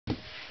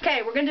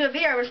Okay, we're going to do a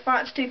video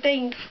response to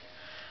things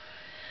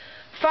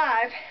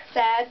 5,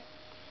 sad,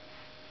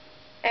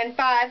 and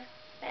 5,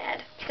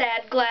 Bad.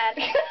 sad, glad.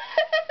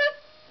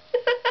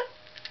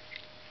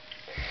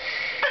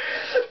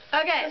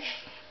 Okay,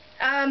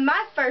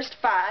 my first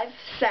 5,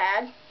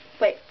 sad,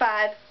 wait,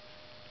 5,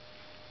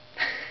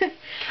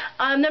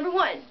 number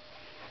 1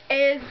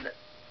 is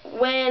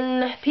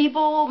when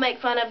people make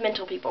fun of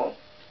mental people.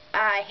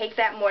 I hate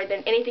that more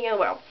than anything in the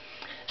world.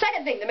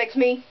 Second thing that makes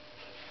me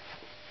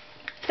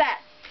sad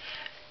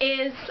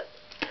is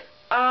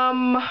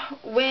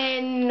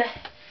when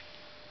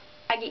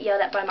I get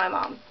yelled at by my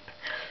mom.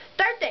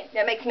 Third thing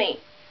that makes me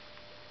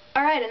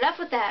Alright, enough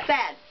with that.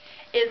 sad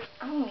is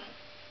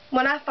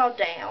when I fall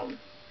down.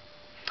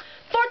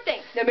 Fourth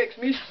thing that makes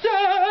me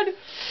sad,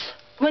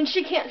 when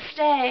she can't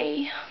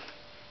stay.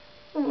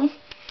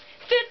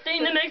 Fifth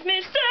thing that makes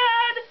me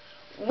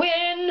sad,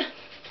 when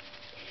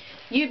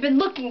you've been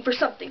looking for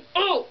something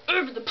all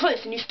over the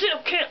place and you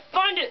still can't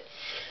find it.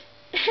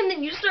 And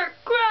then you start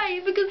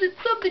crying because it's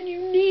something you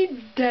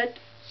need that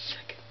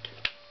second.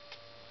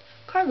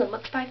 Carlin,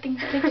 what's 5 things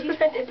that make you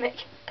sad? Didn't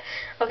make.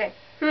 Okay.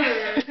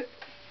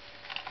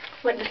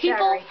 When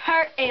People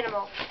hurt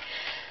animals.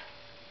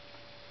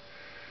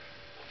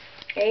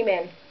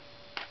 Amen.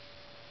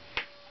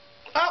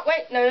 Oh,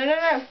 wait. No.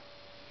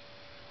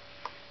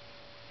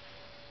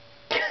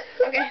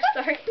 Okay,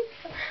 sorry.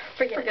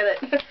 Forget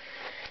it.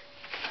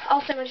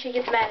 Also, when she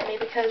gets mad at me,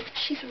 because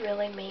she's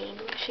really mean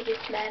when she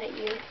gets mad at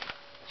you.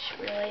 She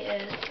really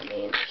is. I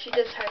mean, she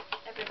just hurts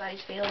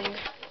everybody's feelings.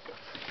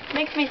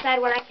 Makes me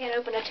sad when I can't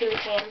open a tuna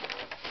can.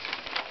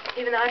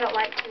 Even though I don't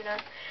like tuna.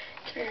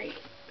 It's very...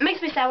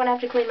 Makes me sad when I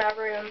have to clean my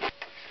room.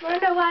 Wanna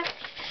know why?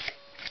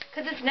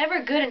 Because it's never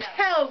good enough.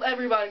 Help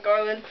everybody,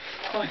 Garland.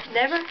 It's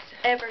never,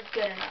 ever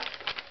good enough.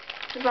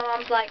 Because my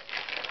mom's like,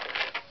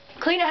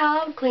 clean it how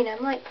I would clean it.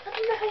 I'm like, I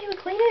don't know how you would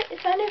clean it.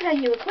 If I knew how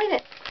you would clean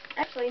it.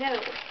 Actually,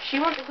 no. She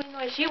wants to clean the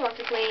way she wants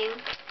to clean.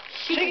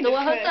 She can do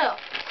it herself.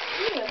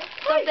 Yeah.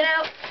 Something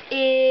else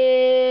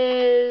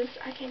is...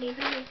 I can't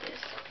even read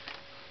this.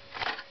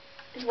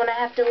 Is when I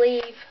have to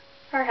leave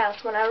her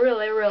house when I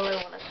really, really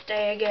want to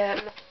stay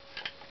again.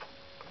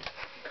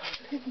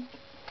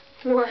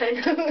 What?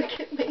 Don't look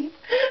at me.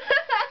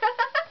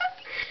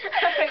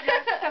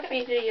 I'm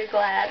happy to you're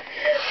glad.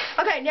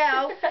 Okay,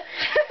 now,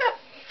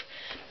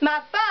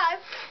 my 5.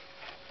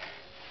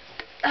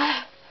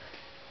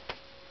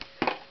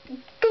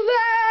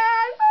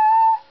 Glad.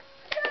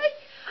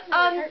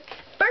 Okay.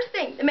 First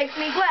thing that makes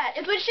me glad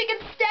is when she can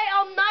stay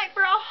all night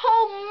for a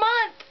whole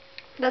month.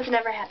 That's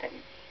never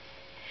happened.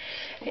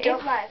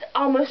 Don't lie. It's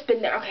almost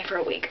been there. Okay, for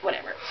a week,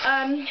 whatever.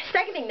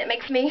 Second thing that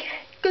makes me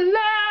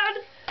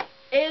glad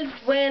is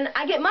when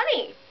I get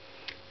money.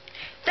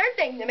 Third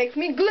thing that makes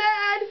me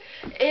glad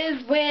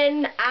is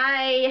when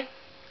I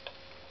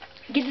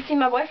get to see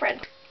my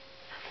boyfriend.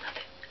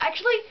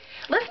 Actually,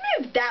 let's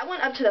move that one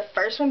up to the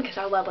first one because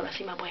I love when I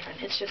see my boyfriend.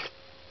 It's just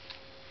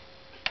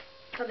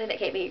something that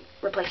can't be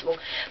replaceable.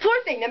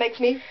 Fourth thing that makes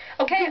me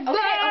Okay.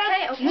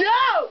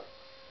 No!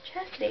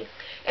 Chastity.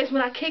 Is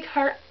when I kick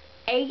her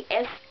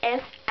ass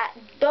at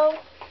the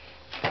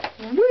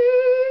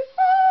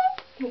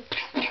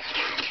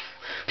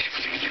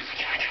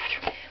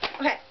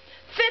Okay.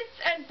 Fifth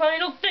and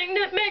final thing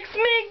that makes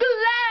me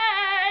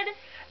glad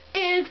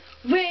is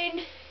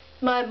when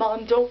my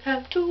mom don't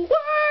have to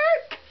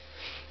work.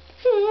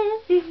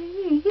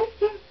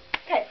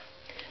 Okay.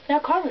 Now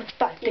Carlin's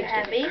 5 things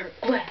that make her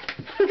glad.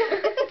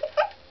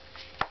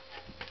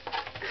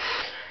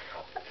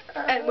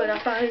 And when I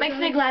find Makes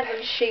me glad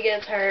when she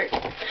gets hurt.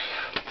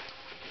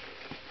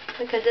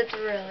 Because it's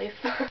really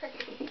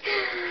funny.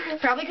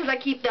 Probably because I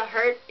keep the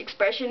hurt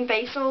expression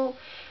facial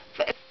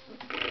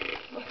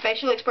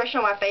expression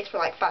on my face for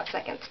like 5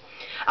 seconds.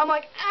 I'm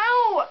like,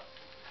 ow!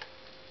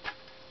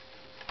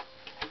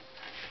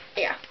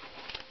 Yeah.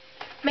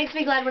 Makes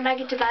me glad when I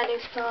get to buy new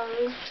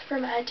songs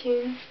from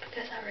iTunes.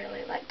 Because I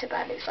really like to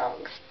buy new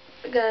songs.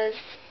 Because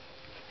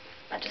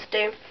I just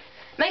do.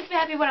 Makes me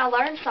happy when I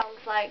learn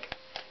songs like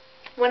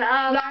when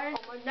I learned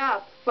when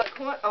I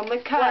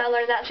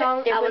learned that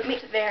song, I was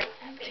very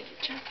happy.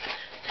 Just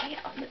lay it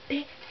on the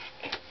bed.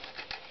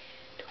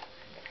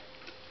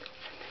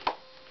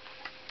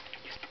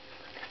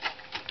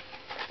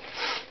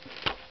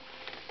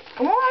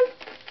 Come on.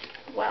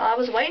 Well, I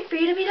was waiting for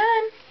you to be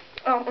done.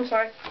 Oh, I'm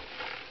sorry.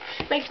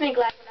 Makes me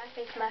glad when I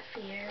face my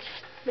fears.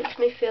 Makes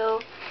me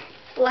feel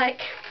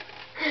like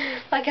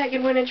I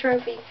can win a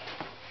trophy.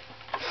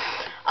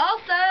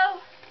 Also,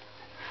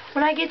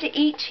 when I get to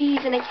eat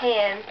cheese in a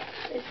can,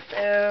 it's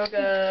so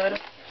good.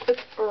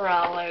 It's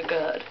really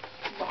good.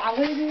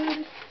 Really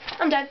good.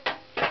 I'm done.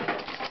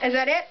 Is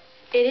that it?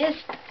 It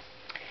is.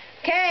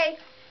 Okay,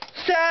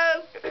 so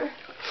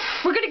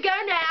we're going to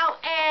go now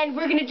and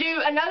we're going to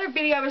do another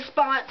video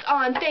response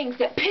on things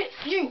that piss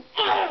you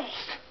off.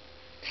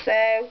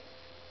 So,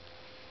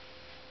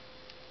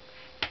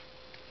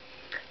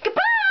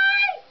 goodbye!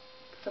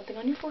 Something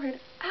on your forehead.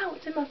 Ow,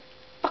 it's in my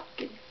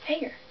fucking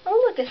hair. Oh,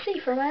 look, a C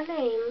for my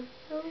name.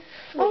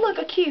 Oh, look,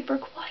 a Q for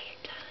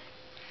quiet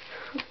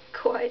time.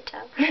 Quiet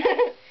time.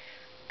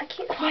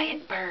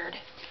 quiet bird.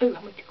 Ooh, I'm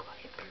gonna be quiet.